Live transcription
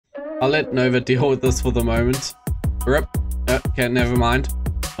I'll let Nova deal with this for the moment. Rip. Okay, never mind.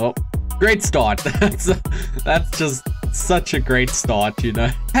 Oh, great start. That's just such a great start, you know.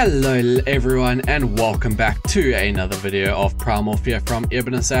 Hello everyone and welcome back to another video of Primal Fear from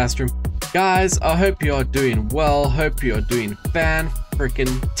Ebenus Astrum. Guys, I hope you are doing well. Hope you are doing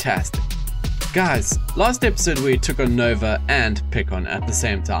fan-freaking-tastic. Guys, last episode we took on Nova and Picon at the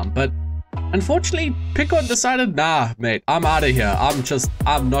same time, but unfortunately Picon decided, nah mate, I'm out of here.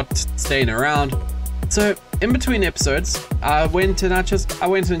 I'm not staying around. So in between episodes, I went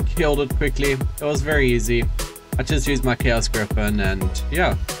and killed it quickly. It was very easy. I just used my Chaos Griffin and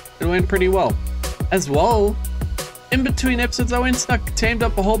yeah, it went pretty well. As well, in between episodes I went and tamed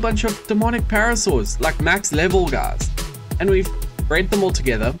up a whole bunch of demonic parasaurs, like max level guys. And we've bred them all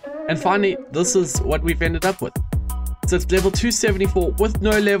together. And finally, this is what we've ended up with. So it's level 274 with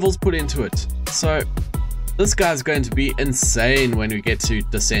no levels put into it. So this guy's going to be insane when we get to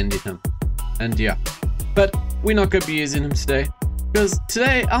descending him. And yeah, but we're not going to be using him today, because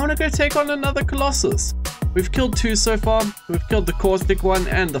today I want to go take on another Colossus. We've killed two so far. We've killed the caustic one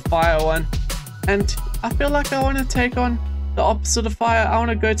and the fire one. And I feel like I want to take on the opposite of fire. I want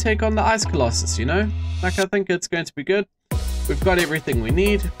to go take on the Ice Colossus, you know? Like, I think it's going to be good. We've got everything we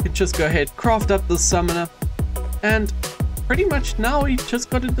need. We can just go ahead, craft up this summoner, and pretty much now we just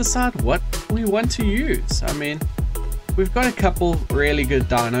got to decide what we want to use. I mean, we've got a couple really good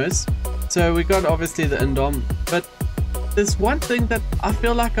dinos. So we got obviously the Indom, but there's one thing that I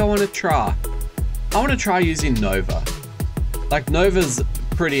feel like I want to try. I want to try using Nova. Like, Nova's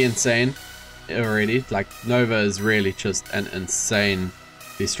pretty insane already. Like, Nova is really just an insanely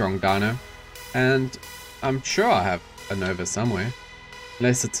strong dino, and I'm sure I have a Nova somewhere,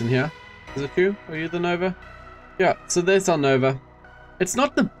 unless it's in here. Is it you? Are you the Nova? Yeah, so there's our Nova. It's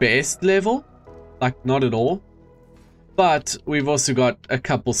not the best level, like not at all, but we've also got a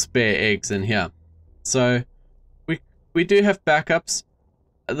couple spare eggs in here, so we do have backups.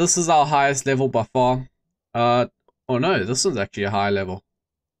 This is our highest level by far. Oh no, this one's actually a high level.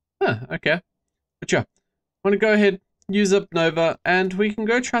 Huh, okay, but yeah, I want to go ahead, use up Nova, and we can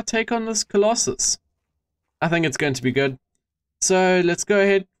go try take on this Colossus. I think it's going to be good. So let's go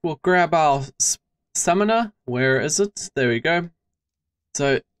ahead. We'll grab our summoner. Where is it? There we go.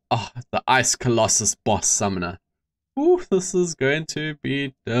 So, the Ice Colossus boss summoner. Ooh, this is going to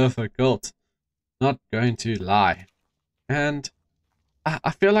be difficult. Not going to lie. And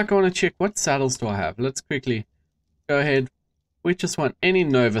I feel like I want to check what saddles do I have. Let's quickly go ahead. We just want any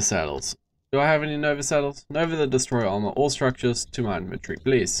Nova saddles. Do I have any Nova saddles? Nova the Destroyer armor. All structures to my inventory,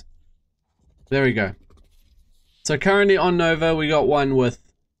 please. There we go. So currently on Nova, we got one with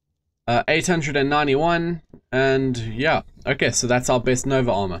 891, and yeah, okay, so that's our best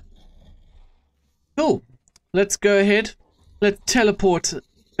Nova armor. Cool. Let's go ahead. Let's teleport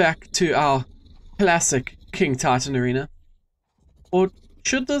back to our classic King Titan arena. Or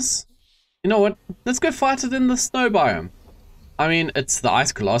should this... You know what? Let's go fight it in the snow biome. I mean, it's the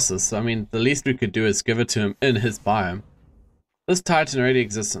Ice Colossus. I mean, the least we could do is give it to him in his biome. This Titan already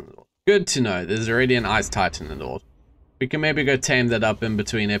exists in the world. Good to know. There's already an Ice Titan in the world. We can maybe go tame that up in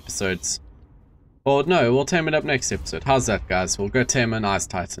between episodes. Or no, we'll tame it up next episode. How's that, guys? We'll go tame an Ice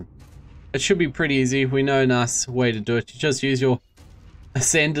Titan. It should be pretty easy. We know a nice way to do it. You just use your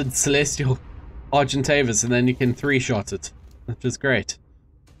Ascended Celestial Argentavis and then you can three-shot it, which is great.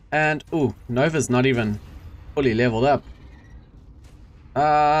 And, ooh, Nova's not even fully leveled up.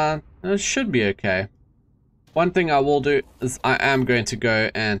 It should be okay. One thing I will do is I am going to go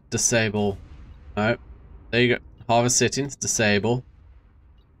and disable... No, there you go. Harvest settings, disable.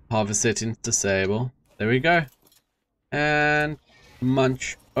 Harvest settings, disable. There we go. And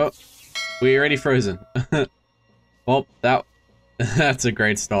munch. Oh, we're already frozen. Well, that's a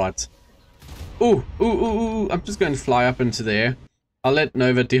great start. Ooh, ooh, ooh, ooh. I'm just going to fly up into the air. I'll let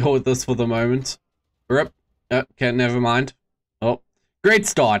Nova deal with this for the moment. Rip. Okay, never mind. Oh, great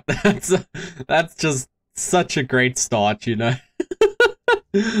start. That's just such a great start, you know.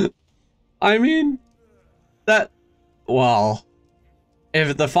 I mean, wow,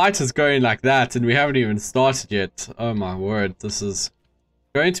 if the fight is going like that and we haven't even started yet, oh my word, this is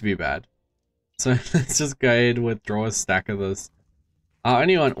going to be bad. So let's just go ahead and withdraw a stack of this. I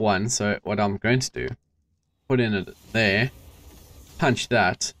only want one, so what I'm going to do, put in it there, punch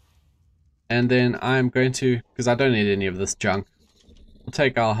that, and then I'm going to, because I don't need any of this junk, we'll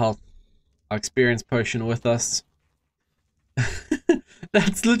take our health, our experience potion with us.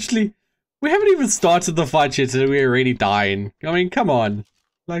 That's literally... We haven't even started the fight yet and we're already dying. I mean, come on.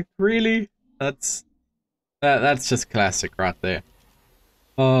 Like, really? That's just classic right there.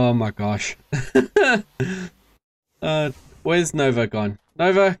 Oh my gosh. Where's Nova gone?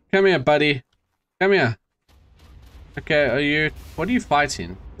 Nova, come here, buddy. Come here. Okay, what are you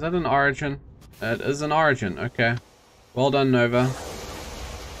fighting? Is that an origin? It is an origin, okay. Well done, Nova.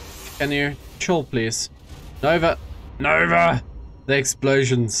 Can you chill, please? Nova! Nova! The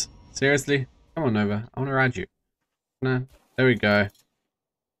explosions. Seriously? Come on, Nova. I want to ride you. No. There we go.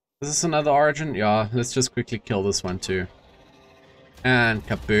 Is this another origin? Yeah, let's just quickly kill this one too. And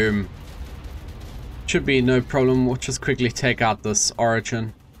kaboom. Should be no problem. We'll just quickly take out this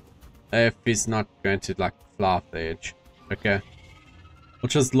origin. If he's not going to like fly off the edge. Okay. We'll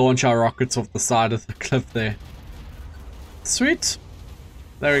just launch our rockets off the side of the cliff there. Sweet.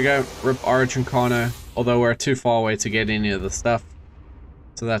 There we go. Rip origin Carno. Although we're too far away to get any of the stuff.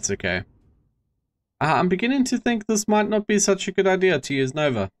 So that's okay. I'm beginning to think this might not be such a good idea to use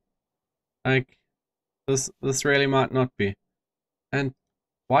Nova. Like, this really might not be. And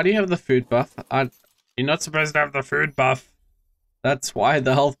why do you have the food buff? You're not supposed to have the food buff. That's why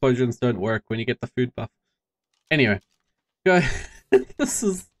the health potions don't work when you get the food buff. Anyway, go. This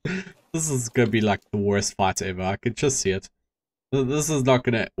is gonna be like the worst fight ever. I can just see it. This is not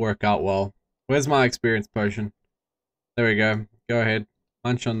gonna work out well. Where's my experience potion? There we go. Go ahead.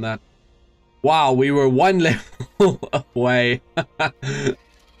 Munch on that. Wow, we were one level away.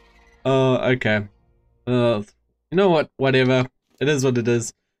 Oh, okay. You know what? Whatever. It is what it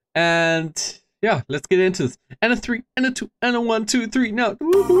is. And yeah, let's get into this. And a 3, and a 2, and a 1, 2, 3. Now,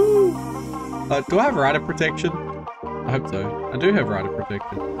 woohoo! Do I have rider protection? I hope so. I do have rider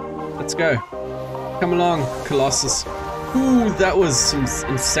protection. Let's go. Come along, Colossus. Ooh, that was some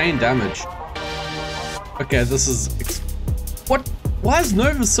insane damage. Okay, this is... What? Why is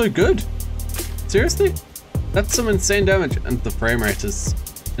Nova so good? Seriously? That's some insane damage. And the frame rate is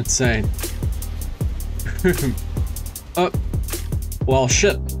insane. Oh. Well,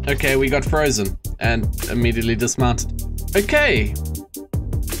 shit. Okay, we got frozen. And immediately dismounted. Okay.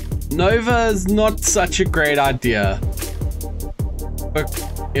 Nova is not such a great idea. But,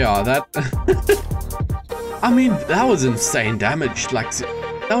 yeah, that... I mean, that was insane damage. Like,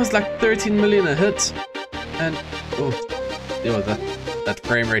 that was like 13 million a hit. And, oh, yeah, that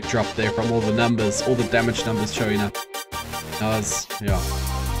frame rate drop there from all the numbers, all the damage numbers showing up. That was, yeah.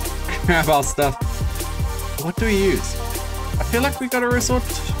 Grab our stuff. What do we use? I feel like we gotta resort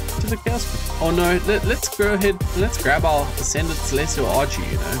to the chaos. Oh no, let's go ahead and let's grab our Ascended Celestial Archer,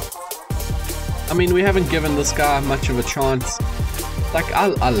 you know. I mean, we haven't given this guy much of a chance. Like,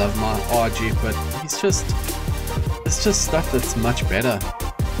 I love my RG, but it's just stuff that's much better.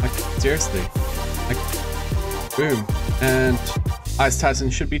 Like, seriously. Like, boom. And Ice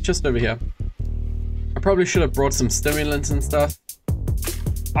Titan should be just over here. I probably should have brought some stimulants and stuff.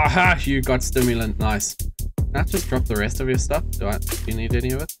 Aha, you got stimulant, nice. Can I just drop the rest of your stuff? Do you need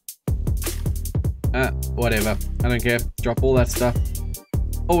any of it? Whatever. I don't care. Drop all that stuff.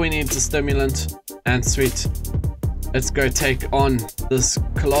 All we need is a stimulant. And sweet. Let's go take on this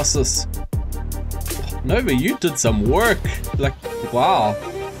Colossus. Nova, you did some work. Like, wow.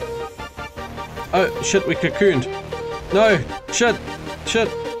 Oh, shit, we cocooned. No, shit.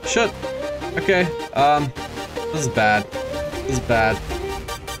 Okay, this is bad. This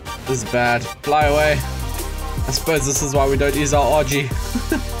is bad. Fly away. I suppose this is why we don't use our RG.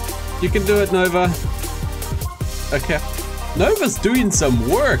 You can do it, Nova. Okay. Nova's doing some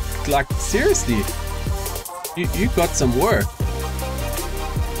work. Like, seriously. You got some work.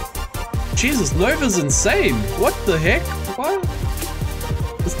 Jesus, Nova's insane. What the heck? What?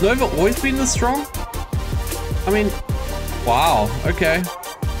 Has Nova always been this strong? I mean, wow. Okay.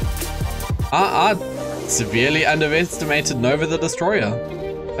 I severely underestimated Nova the Destroyer.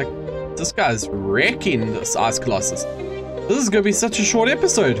 Like, this guy's wrecking this Ice Colossus. This is gonna be such a short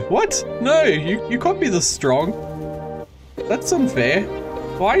episode. What? No, you can't be this strong. That's unfair.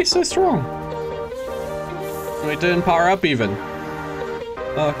 Why are you so strong? We didn't power up even.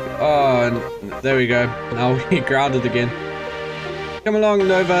 Oh, there we go. Now we grounded again. Come along,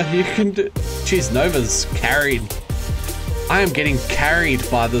 Nova. You can do... Jeez, Nova's carried. I am getting carried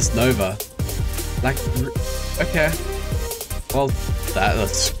by this Nova. Like, okay. Well,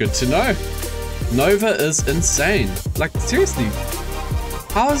 that's good to know. Nova is insane. Like, seriously.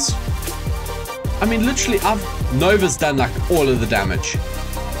 How's... I mean, literally, Nova's done, like, all of the damage.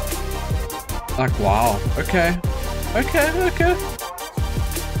 Like, wow. Okay.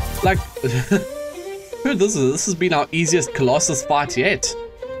 Like, dude, this has been our easiest Colossus fight yet.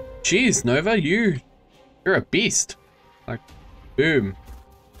 Jeez, Nova, you're a beast. Like, boom.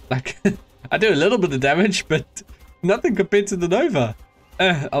 Like, I do a little bit of damage, but nothing compared to the Nova.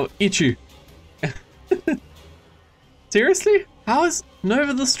 I'll eat you. Seriously? How is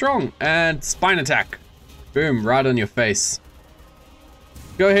Nova this strong? And spine attack. Boom, right on your face.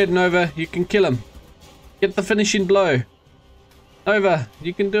 Go ahead, Nova. You can kill him. Get the finishing blow. Nova,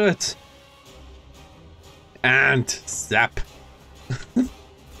 you can do it. And zap.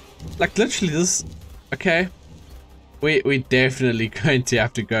 Like literally this. Okay. We definitely going to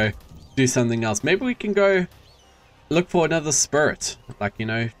have to go do something else. Maybe we can go look for another spirit. Like, you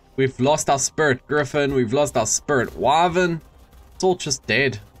know, we've lost our spirit griffin. We've lost our spirit wyvern. It's all just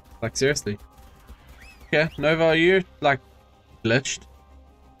dead. Like, seriously. Okay, Nova, are you, like, glitched?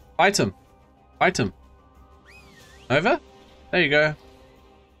 Fight him. Fight him. Nova? There you go.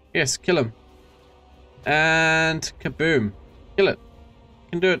 Yes, kill him. And kaboom. Kill it.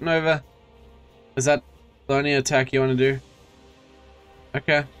 You can do it, Nova. Is that the only attack you want to do?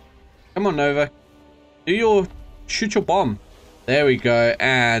 Okay. Come on, Nova. Shoot your bomb. There we go.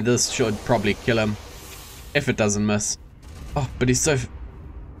 And this should probably kill him. If it doesn't miss. Oh, but he's so...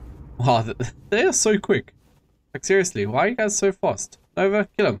 Wow, they are so quick. Like, seriously, why are you guys so fast? Nova,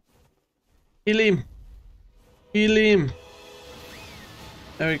 kill him. Heal him. Heal him.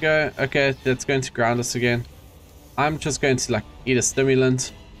 There we go. Okay, that's going to ground us again. I'm just going to, like, eat a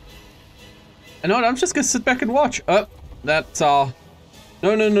stimulant. And what? I'm just going to sit back and watch. Oh, that's No.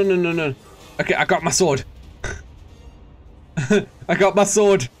 Okay, I got my sword. I got my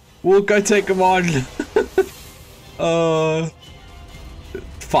sword. We'll go take him on.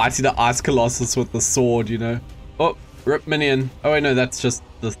 Fighting the Ice Colossus with the sword, you know. Oh, rip minion. Oh wait, no, that's just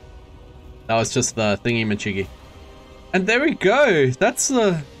the... That was just the thingy-majiggy. And there we go. That's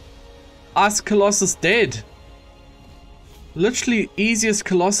the Ice Colossus dead. Literally easiest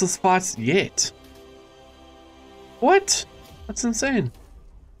Colossus fight yet. What? That's insane.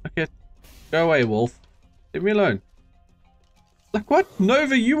 Okay, go away, wolf. Leave me alone. Like what?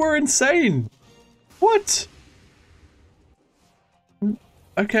 Nova, you were insane. What?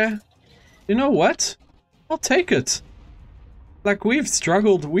 Okay. You know what? I'll take it. Like, we've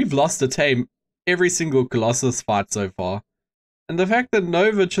struggled. We've lost a tame every single Colossus fight so far. And the fact that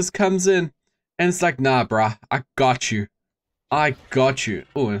Nova just comes in and it's like, nah, bruh. I got you. I got you.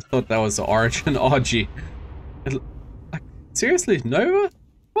 Oh, I thought that was the origin RG. Like, seriously, Nova?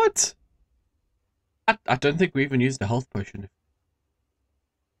 What? I don't think we even used a health potion.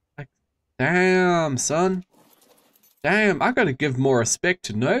 Like, damn, son. Damn, I gotta give more respect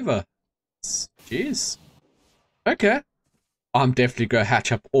to Nova. Jeez. Okay. I'm definitely gonna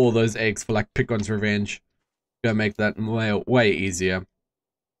hatch up all those eggs for like Picon's Revenge. Gonna make that way easier.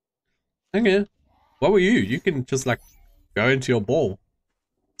 Okay. What were you? You can just like go into your ball.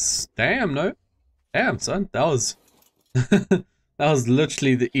 Damn, no. Damn, son. That was that was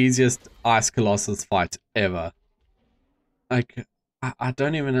literally the easiest Ice Colossus fight ever. Like, I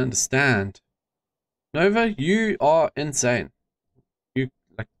don't even understand. Nova, you are insane. You,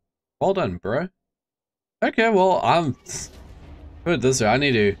 like, well done, bro. Okay, well, put it this way, I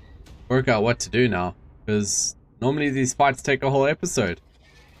need to work out what to do now. Because normally these fights take a whole episode.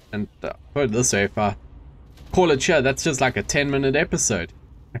 And put it this way, if I call it here, that's just like a 10-minute episode.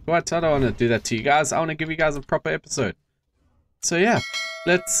 Like, what? I don't want to do that to you guys. I want to give you guys a proper episode. So yeah,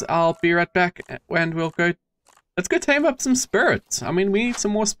 I'll be right back and let's go tame up some spirits. I mean, we need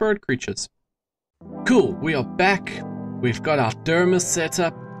some more spirit creatures. Cool, we are back. We've got our dermis set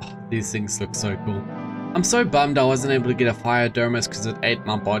up. Oh, these things look so cool. I'm so bummed I wasn't able to get a fire dermis because it ate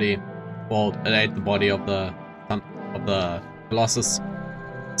my body. Well, it ate the body of the Colossus.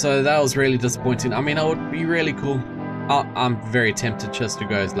 So that was really disappointing. I mean, it would be really cool. I'm very tempted just to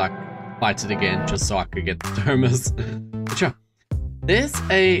go like fight it again just so I could get the dermis. But sure. There's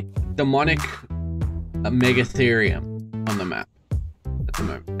a demonic Megatherium on the map at the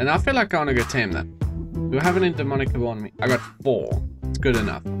moment. And I feel like I want to go tame that. Do I have any demonic on me? I got 4. It's good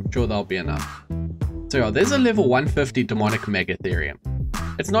enough. I'm sure that'll be enough. So yeah, there's a level 150 demonic Megatherium.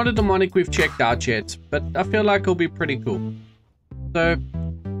 It's not a demonic we've checked out yet, but I feel like it'll be pretty cool. So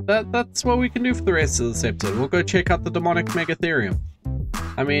that's what we can do for the rest of this episode. We'll go check out the demonic Megatherium.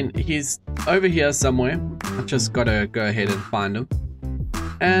 I mean, he's over here somewhere. I've just got to go ahead and find him.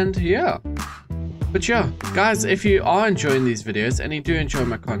 And yeah. But yeah, guys, if you are enjoying these videos and you do enjoy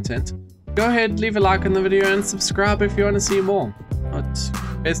my content, go ahead, leave a like on the video and subscribe if you want to see more. It's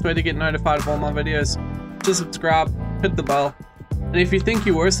the best way to get notified of all my videos. Just subscribe, hit the bell. And if you think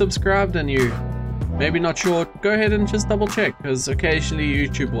you were subscribed and you maybe not sure, go ahead and just double check, because occasionally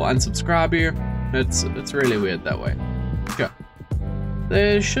YouTube will unsubscribe you. It's really weird that way. Okay.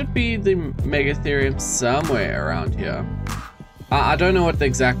 There should be the Megatherium somewhere around here. I don't know what the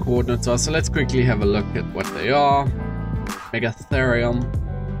exact coordinates are, so let's quickly have a look at what they are. Megatherium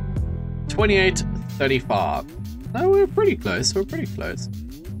 2835. No, we're pretty close. We're pretty close.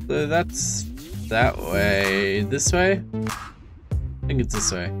 So that's that way. This way? think it's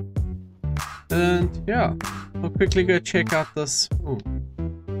this way. And yeah, we'll quickly go check out this. Ooh.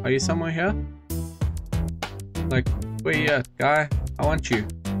 Are you somewhere here? Like, where you at, guy? I want you.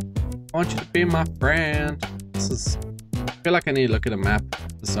 I want you to be my friend. This is... I feel like I need to look at a map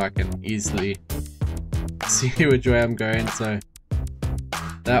just so I can easily see which way I'm going. So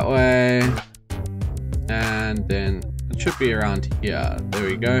that way, and then it should be around here. There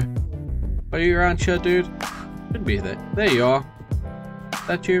we go. Are you around here, dude? Should be there. There you are. Is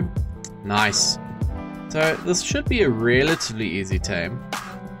that you? Nice. So this should be a relatively easy tame.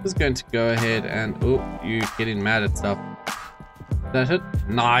 I'm just going to go ahead and... Oh, you getting mad at stuff. That hit?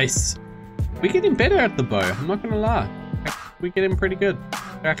 Nice. We're getting better at the bow, I'm not gonna lie. We're getting pretty good.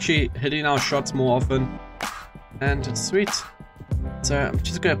 We're actually hitting our shots more often. And it's sweet. So I'm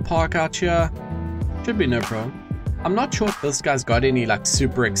just gonna park out here. Should be no problem. I'm not sure if this guy's got any like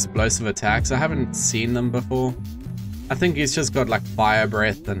super explosive attacks. I haven't seen them before. I think he's just got like fire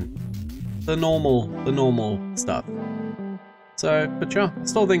breath and the normal stuff. So, but yeah, I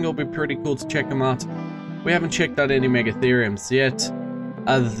still think it'll be pretty cool to check him out. We haven't checked out any Megatheriums yet,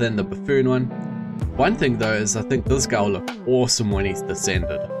 other than the Buffoon one. One thing though is I think this guy will look awesome when he's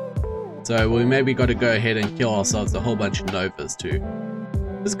descended. So we maybe got to go ahead and kill ourselves a whole bunch of Novas too.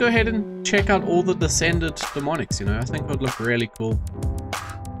 Let's go ahead and check out all the descended demonics, you know, I think it would look really cool.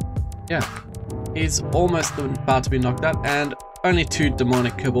 Yeah, he's almost about to be knocked out, and only 2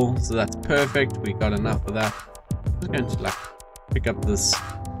 demonic kibble, so that's perfect. We got enough of that. I'm just going to like pick up this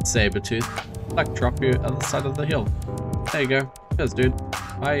saber tooth, like drop you other side of the hill. There you go. Cheers, dude.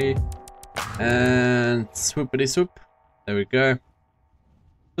 Bye. And swoopity swoop. There we go.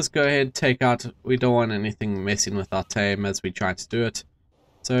 Just go ahead, take out. We don't want anything messing with our tame as we try to do it.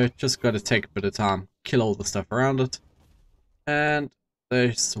 So just got to take a bit of time, kill all the stuff around it. And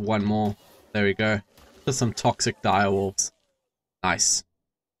there's one more. There we go. Just some toxic direwolves. Nice.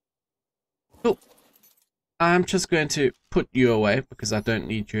 Cool. I'm just going to put you away because I don't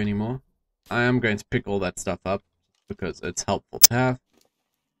need you anymore. I am going to pick all that stuff up because it's helpful to have.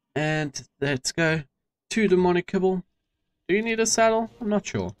 And let's go. 2 demonic kibble. Do you need a saddle? I'm not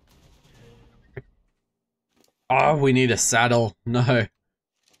sure. Oh, we need a saddle. No.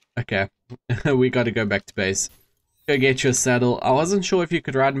 Okay. We got to go back to base. Go get you a saddle. I wasn't sure if you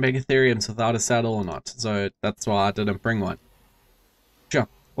could ride Megatheriums without a saddle or not. So that's why I didn't bring one. Sure.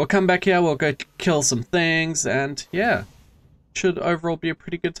 We'll come back here. We'll go kill some things. And yeah. Should overall be a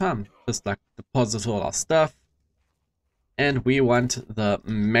pretty good time. Just like deposit all our stuff. And we want the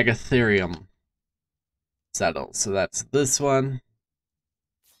Megatherium saddle. So that's this one.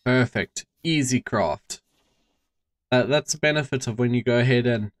 Perfect. Easy craft. That's the benefit of when you go ahead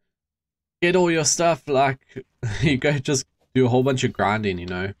and get all your stuff. Like, you go just do a whole bunch of grinding, you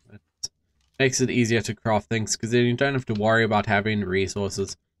know. It makes it easier to craft things because then you don't have to worry about having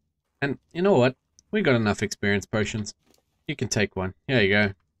resources. And you know what? We got enough experience potions. You can take one. Here you go.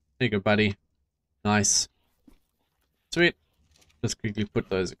 There you go, buddy. Nice. Sweet. Just quickly put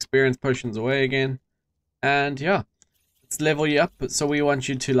those experience potions away again. And yeah, let's level you up. So we want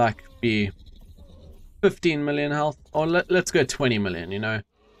you to like be 15 million health. Or let's go 20 million, you know.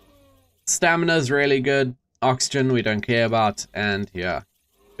 Stamina is really good. Oxygen we don't care about. And yeah,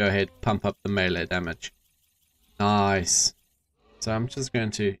 go ahead, pump up the melee damage. Nice. So I'm just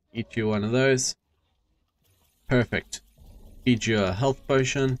going to eat you one of those. Perfect. Feed you a health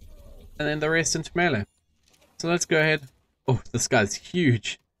potion. And then the rest into melee. So let's go ahead. Oh, this guy's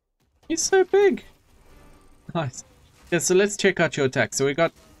huge. He's so big. Nice. Yeah, so let's check out your attack. So we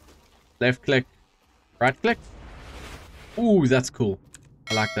got left click, right click. Ooh, that's cool.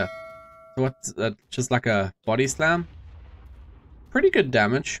 I like that. So what's that? Just like a body slam. Pretty good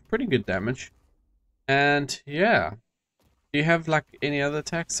damage. Pretty good damage. And yeah. Do you have like any other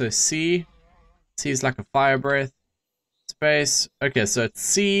attacks? So C. C is like a fire breath. Space. Okay, so it's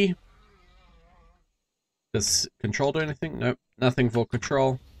C. Does control do anything? Nope. Nothing for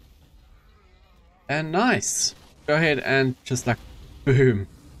control. And nice. Go ahead and just like boom.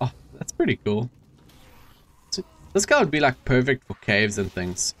 Oh, that's pretty cool. So this guy would be like perfect for caves and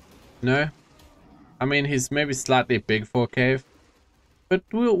things. You know? I mean, he's maybe slightly big for a cave. But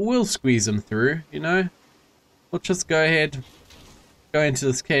we'll squeeze him through, you know? We'll just go ahead. Go into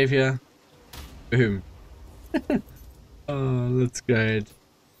this cave here. Boom. Oh, let's go ahead.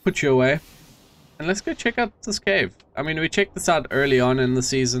 Put you away. And let's go check out this cave. I mean, we checked this out early on in the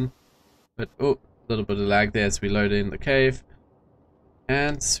season. But, oh, a little bit of lag there as we load in the cave.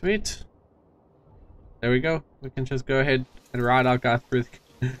 And sweet. There we go. We can just go ahead and ride our guy through.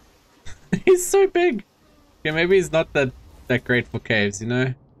 He's so big. Okay, maybe he's not that great for caves, you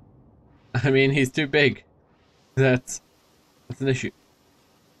know? I mean, he's too big. That's an issue.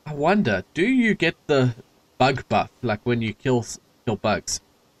 I wonder, do you get the bug buff, like when you kill bugs?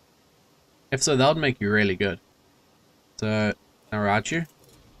 If so, that would make you really good. So, I'll ride you.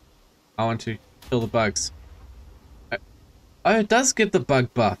 I want to kill the bugs. Oh, it does get the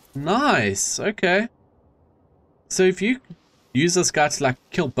bug buff. Nice. Okay. So if you use this guy to like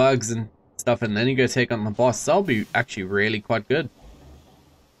kill bugs and stuff, and then you go take on the boss, that'll be actually really quite good.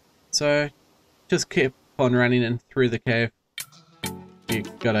 So just keep on running in through the cave. You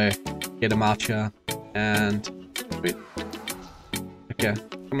gotta get him out here. And wait. Okay,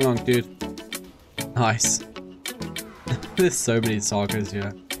 come along, dude. Nice. There's so many sagas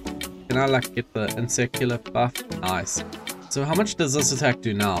here. Can I like get the insect killer buff? Nice. So how much does this attack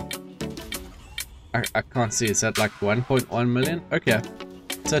do now? I can't see. Is that like 1.1 million? Okay.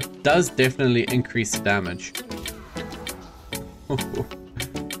 So it does definitely increase damage.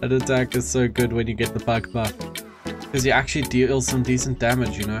 That attack is so good when you get the bug buff. Because you actually deal some decent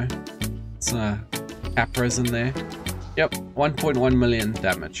damage, you know? It's Capras in there. Yep, 1.1 million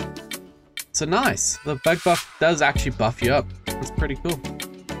damage. So nice. The bug buff does actually buff you up. That's pretty cool.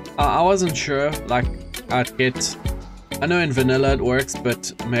 I wasn't sure, like, I'd get... I know in vanilla it works,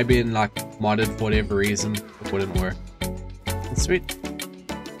 but maybe in like modded for whatever reason it wouldn't work. Sweet.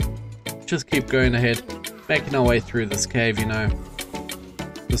 Just keep going ahead, making our way through this cave, you know.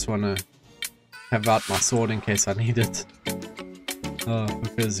 Just want to have out my sword in case I need it.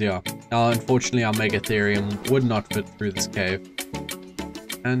 Because yeah, unfortunately our Megatherium would not fit through this cave.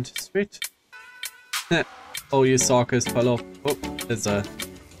 And sweet. All you suckers fell off. Oh, there's a...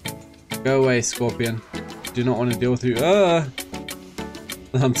 Go away, Scorpion. Do not want to deal with you.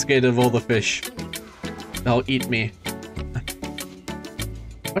 I'm scared of all the fish. They'll eat me.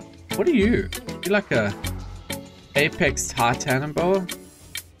 What are you? You're like a Apex Titanoboa?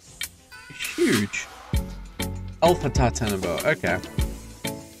 Huge. Alpha Titanoboa. Okay.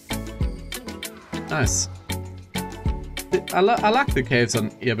 Nice. I like the caves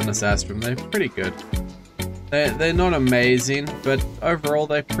on Ebenus Astrum. They're pretty good. They're not amazing, but overall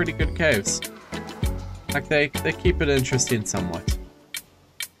they're pretty good caves. Like they keep it interesting somewhat.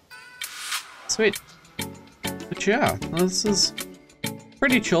 Sweet. But yeah, this is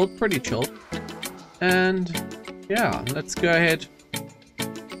pretty chilled, And yeah, let's go ahead.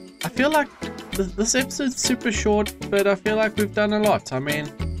 I feel like this episode's super short, but I feel like we've done a lot. I mean,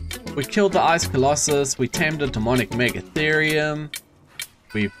 we killed the Ice Colossus, we tamed a demonic Megatherium,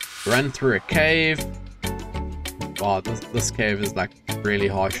 we ran through a cave. Wow, this cave is like really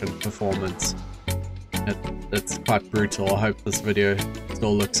harsh in performance. It's quite brutal. I hope this video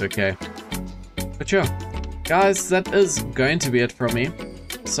still looks okay. But yeah, guys, that is going to be it from me.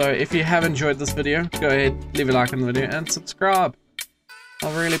 So if you have enjoyed this video, go ahead, leave a like on the video and subscribe.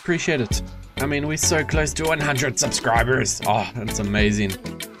 I'll really appreciate it. I mean, we're so close to 100 subscribers. Oh, it's amazing.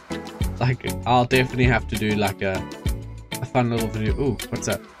 Like, I'll definitely have to do like a fun little video. Ooh, what's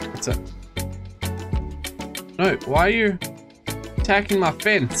that? What's that? No, why are you attacking my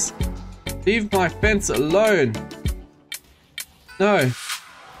fence? Leave my fence alone. No.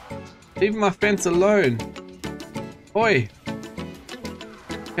 Leave my fence alone. Oi.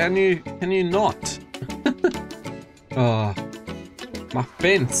 Can you not? Oh. My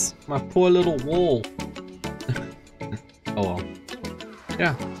fence. My poor little wall. Oh well.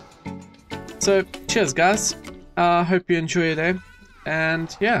 Yeah. So, cheers guys. Hope you enjoy your day.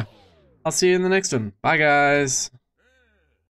 And yeah. I'll see you in the next one. Bye guys.